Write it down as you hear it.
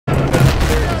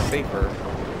safer.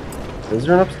 Is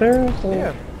there an upstairs?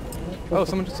 Yeah. Oh,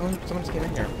 someone just came in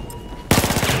here.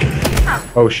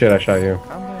 Oh shit, I shot you.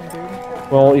 Calm down,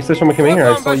 dude. Well, you said someone came in here.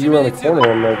 I saw you around the corner.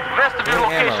 I'm like... Rest of your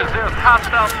locations, there's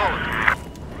hostile mode.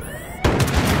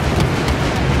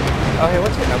 Oh, hey,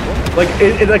 what's your number? Like,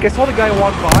 like I saw the guy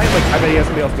walk by, like, I bet he has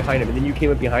somebody else behind him, and then you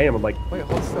came up behind him, I'm like... Wait,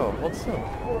 hold still, hold still.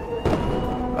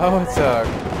 Oh, it's a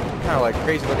kind of like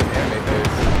crazy looking anime face.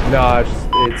 No,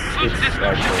 it's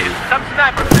actually... Some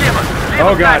sniper,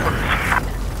 Oh god!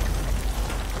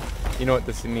 You know what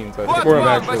this means, but It's more of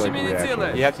actually like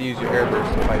reaction. you have to use your air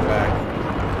burst to fight back.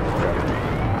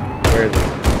 Where is it?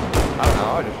 I don't know,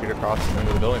 I'll just shoot across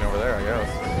into the building over there, I guess.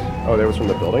 Oh, that was from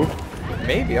the building?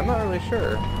 Maybe, I'm not really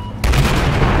sure.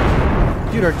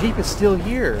 Dude, our Jeep is still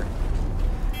here.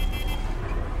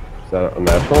 Is that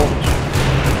unnatural?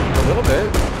 A little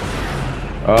bit.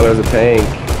 Oh, there's a tank.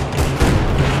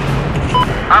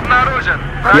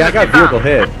 Yeah, I got vehicle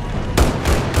hit.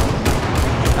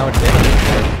 How much damage is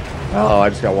there? Oh, I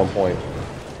just got 1 point.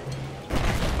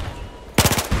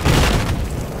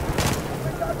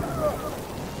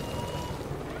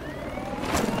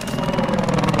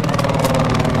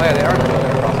 Oh yeah, they are still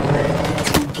there across the street.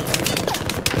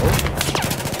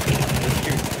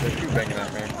 They're shoot banging at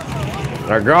me.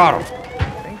 I got him.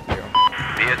 Thank you.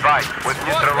 Be advised, with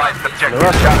neutralized The objective.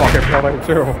 rest got fucking killing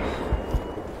too.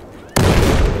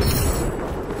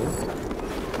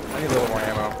 I need a little more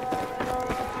ammo.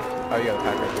 Oh, you got a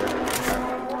pack right here. Okay.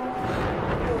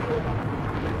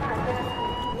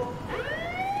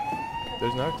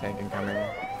 There's no tank incoming.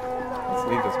 Let's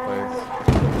leave this place.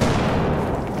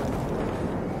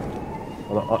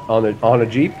 On a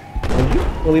Jeep?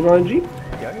 We'll leave it on a Jeep?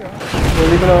 Yeah, yeah. We'll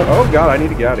leave it on... Oh god, I need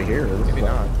to get out of here. Maybe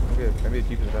not. Maybe a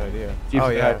Jeep is a bad idea. Jeep's oh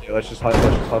yeah. bad. Let's just hunt it.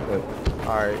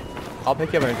 Alright. I'll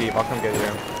pick you up in a Jeep. I'll come get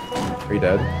you. Are you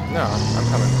dead? No, I'm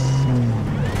coming.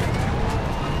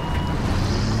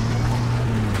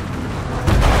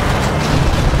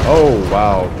 Oh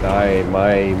wow,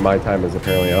 my time is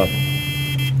apparently up.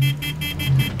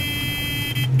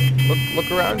 Look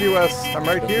around you, Wes. I'm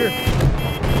right here.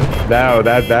 No,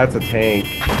 that's a tank.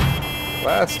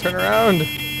 Wes, turn around.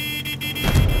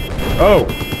 Oh!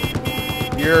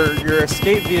 Your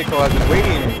escape vehicle has been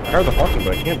waiting. I heard the honking,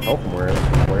 but I can't tell from where it's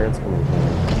coming from.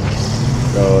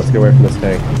 No, let's get away from this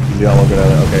tank. You don't look at it.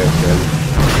 Okay, it's good.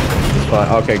 It's fine.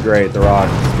 Okay, great. The rock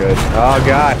is good. Oh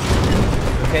god!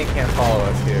 The tank can't follow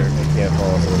us here. They can't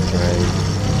follow us on this train.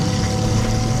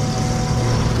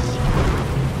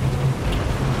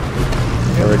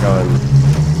 Where are we going?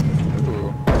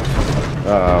 Ooh.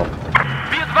 Uh-oh.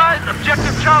 Be advised,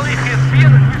 objective Charlie is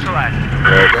being neutralized.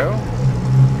 There we go.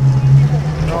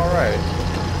 Alright.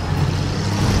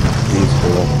 He's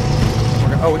cool.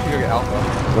 Oh, we should go get Alpha.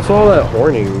 What's all that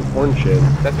horn shit?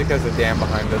 That's because the dam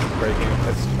behind us is breaking.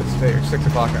 It's 6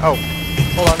 o'clock. Oh,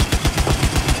 hold on.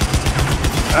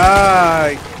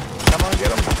 Come on,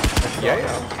 get him. Yeah,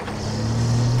 yeah.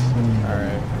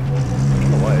 Alright.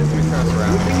 What? Let me turn this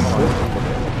around. Hold on.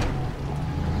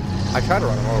 I tried to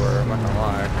run him over, I'm not gonna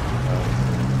lie.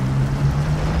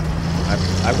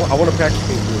 I want to practice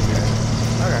being through here.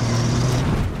 Okay.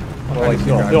 Well, like, you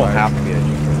don't have to be a Jeep.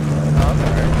 Oh, that's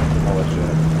alright. All that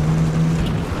shit.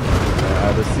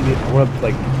 I want to,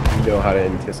 like, know how to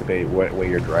anticipate what way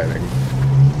you're driving.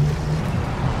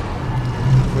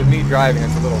 With me driving,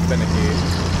 it's a little finicky.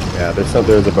 Yeah, there's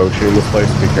a boat shooting this place,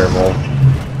 be careful.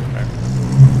 Okay.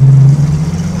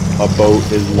 A boat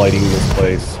is lighting this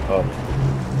place up.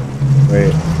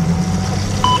 Wait.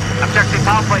 Objective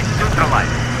Alpha is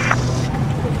neutralized.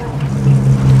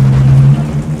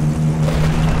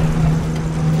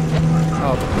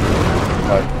 Oh,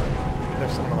 What?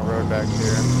 there's someone on the road back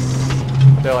here.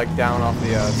 They're like down off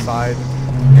the side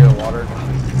near the water.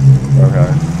 Okay.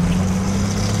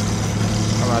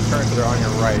 I'm gonna turn so they're on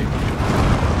your right.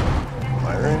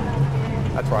 My right?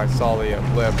 That's where I saw the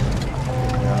blip.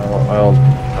 Yeah, I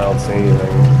don't see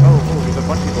anything. Oh, there's a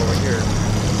bunch of people over here.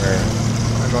 Where?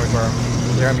 I'm going for them.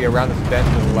 They're gonna be around this bend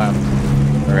to the left.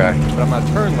 Okay. But I'm gonna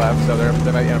turn left, so they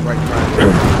might end up right in front of me.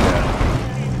 Yeah.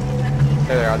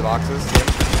 There they are, the boxes. See 'em?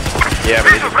 Yeah,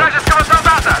 but they just, Вражеского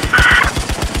солдата!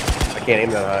 I can't aim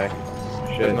that high.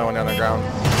 There's Shit. no one down the ground.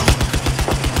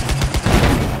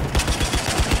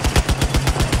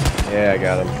 Yeah, I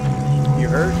got him. You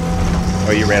heard?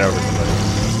 Oh, you ran over somebody.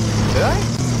 Did I?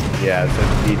 Yeah, it said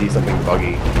DD something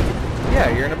buggy. Yeah,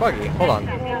 you're in a buggy. Hold on.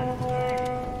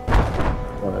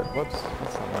 What? Whoops.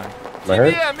 That's not mine. Am I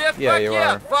hurt? Yeah, you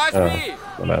are.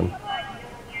 Oh, my bad.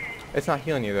 It's not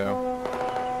healing you though.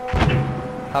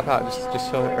 Hop out. Just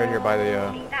chill right here by the.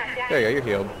 There you go. You're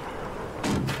healed.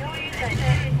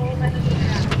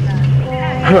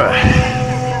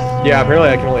 Yeah, apparently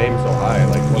I can only aim so high.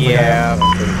 Like, once Yeah.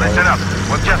 Listen up.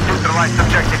 We'll just neutralize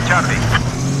objective Charlie.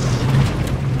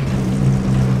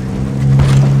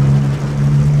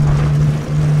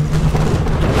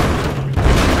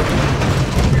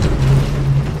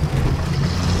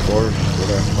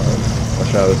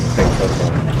 Watch out, this is tank so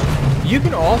far. You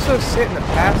can also sit in the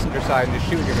passenger side and just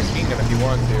shoot with your machine gun if you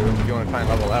want to. If you want to try and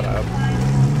level that up.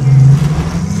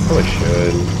 Probably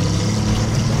should.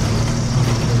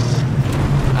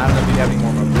 I don't know if you have any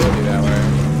more mobility that way.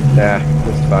 Nah,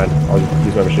 this is fine. I'll just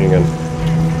use my machine gun.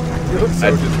 You look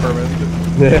so determined.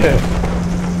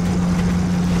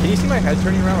 Can you see my head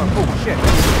turning around? Oh shit.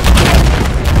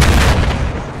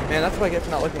 Man, that's what I get for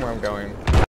not looking where I'm going.